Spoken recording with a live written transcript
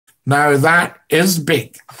Now, that is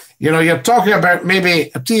big. You know, you're talking about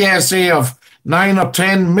maybe a TSA of 9 or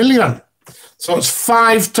 10 million. So it's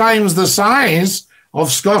 5 times the size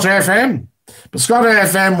of Scott FM. But Scott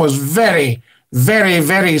FM was very, very,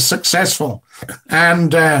 very successful.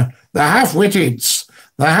 And the half-witteds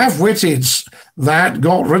that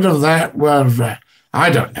got rid of that were, I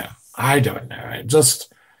don't know. It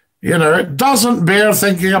just, you know, it doesn't bear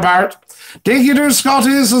thinking about. Dinky-Doo,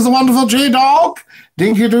 Scottie, this is the wonderful J-Dog.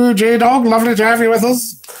 Dinky-Doo, J-Dog, lovely to have you with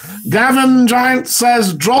us. Gavin Giant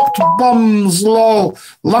says, dropped bombs, lol.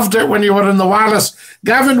 Loved it when you were in the wireless.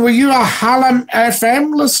 Gavin, were you a Hallam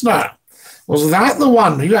FM listener? Was that the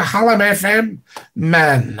one? Are you a Hallam FM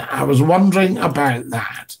man? I was wondering about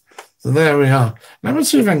that. So there we are. Let me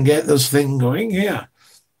see if I can get this thing going here.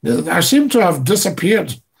 I seem to have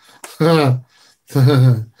disappeared.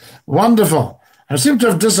 Wonderful. I seem to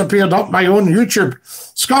have disappeared up my own YouTube.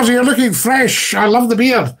 Scottie, you're looking fresh. I love the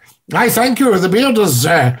beard. I thank you. The beard is,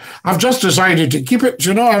 I've just decided to keep it.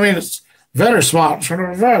 You know, I mean, it's very smart.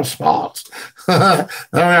 Very smart. There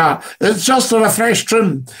we are. It's just a refresh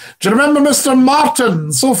trim. Do you remember Mr.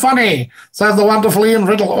 Martin? So funny, said the wonderful Ian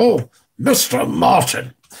Riddle. Oh, Mr.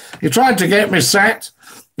 Martin. He tried to get me sacked.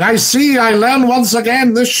 I see, I learn once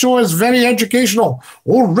again, this show is very educational.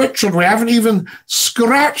 Oh, Richard, we haven't even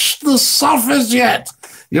scratched the surface yet.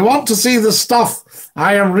 You want to see the stuff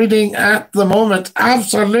I am reading at the moment.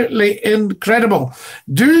 Absolutely incredible.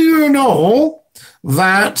 Do you know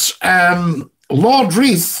that Lord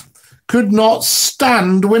Reith could not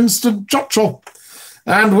stand Winston Churchill?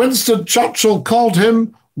 And Winston Churchill called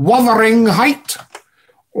him Wuthering Height.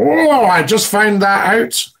 Oh, I just found that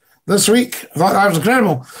out this week. I thought that was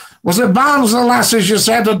incredible. Was it Barnes and Lasses you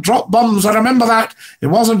said had dropped bombs? I remember that. It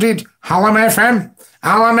was indeed Hallam FM.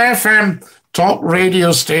 Hallam FM, top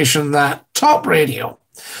radio station, that. Top radio.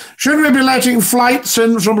 Should we be letting flights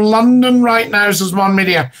in from London right now, says Mon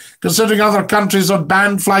Media, considering other countries have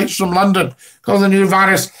banned flights from London because of the new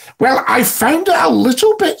virus? Well, I found it a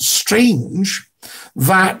little bit strange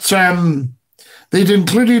that they'd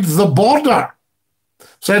included the border.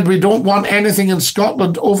 Said we don't want anything in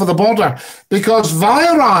Scotland over the border because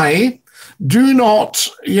VIRI do not,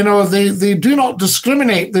 you know, they do not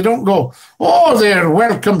discriminate. They don't go, oh, they're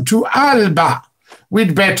welcome to Alba.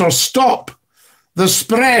 We'd better stop the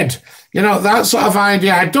spread. You know, that sort of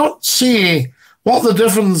idea. I don't see what the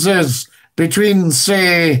difference is between,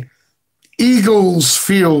 say,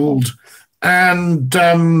 Eaglesfield and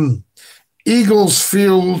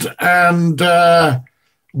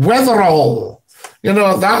Weatherall. You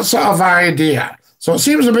know, that sort of idea. So it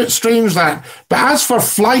seems a bit strange that. But as for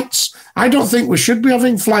flights, I don't think we should be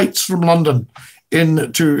having flights from London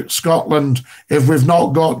into Scotland if we've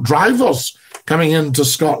not got drivers coming into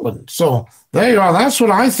Scotland. So there you are. That's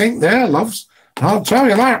what I think there, loves. I'll tell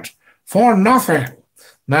you that for nothing.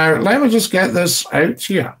 Now, let me just get this out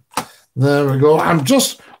here. There we go.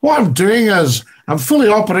 What I'm doing is I'm fully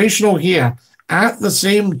operational here at the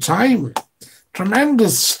same time.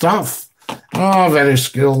 Tremendous stuff. Oh, very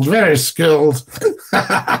skilled, very skilled.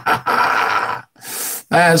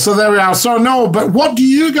 So there we are. So no, but what do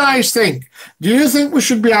you guys think? Do you think we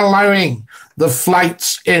should be allowing the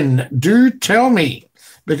flights in? Do tell me,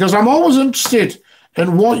 because I'm always interested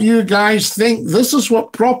in what you guys think. This is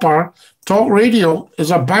what proper talk radio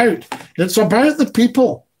is about. It's about the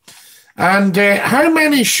people. And how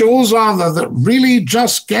many shows are there that really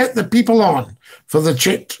just get the people on for the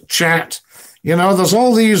chit chat? You know, there's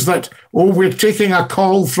all these that, oh, we're taking a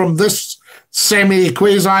call from this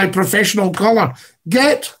semi-quasi-professional caller.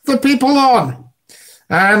 Get the people on.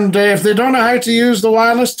 And if they don't know how to use the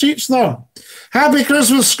wireless, teach them. Happy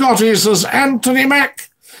Christmas, Scottie, says Anthony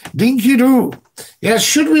Mack. Dinky-Doo. Yes,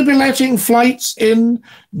 should we be letting flights in?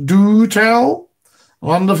 Do tell.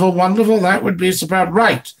 Wonderful, wonderful. That would be superb.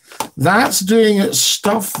 Right. That's doing its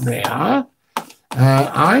stuff there.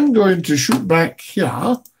 I'm going to shoot back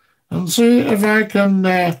here and see if I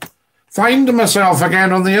can find myself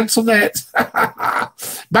again on the internet.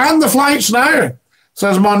 Ban the flights now,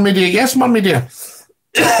 says Mon Media. Yes, Mon Media.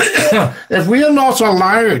 If we are not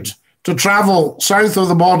allowed to travel south of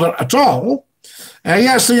the border at all,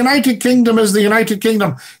 yes, the United Kingdom is the United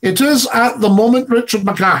Kingdom. It is at the moment, Richard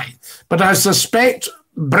Mackay, but I suspect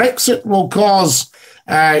Brexit will cause,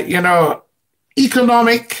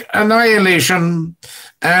 economic annihilation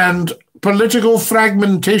and political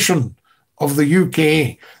fragmentation of the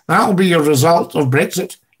UK. That'll be a result of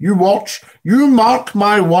Brexit. You watch. You mark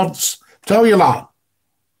my words. Tell you that.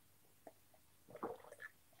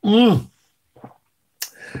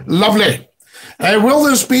 Lovely. Will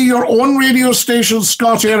this be your own radio station,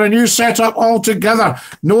 Scottie, or a new setup altogether?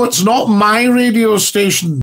 No, it's not my radio station.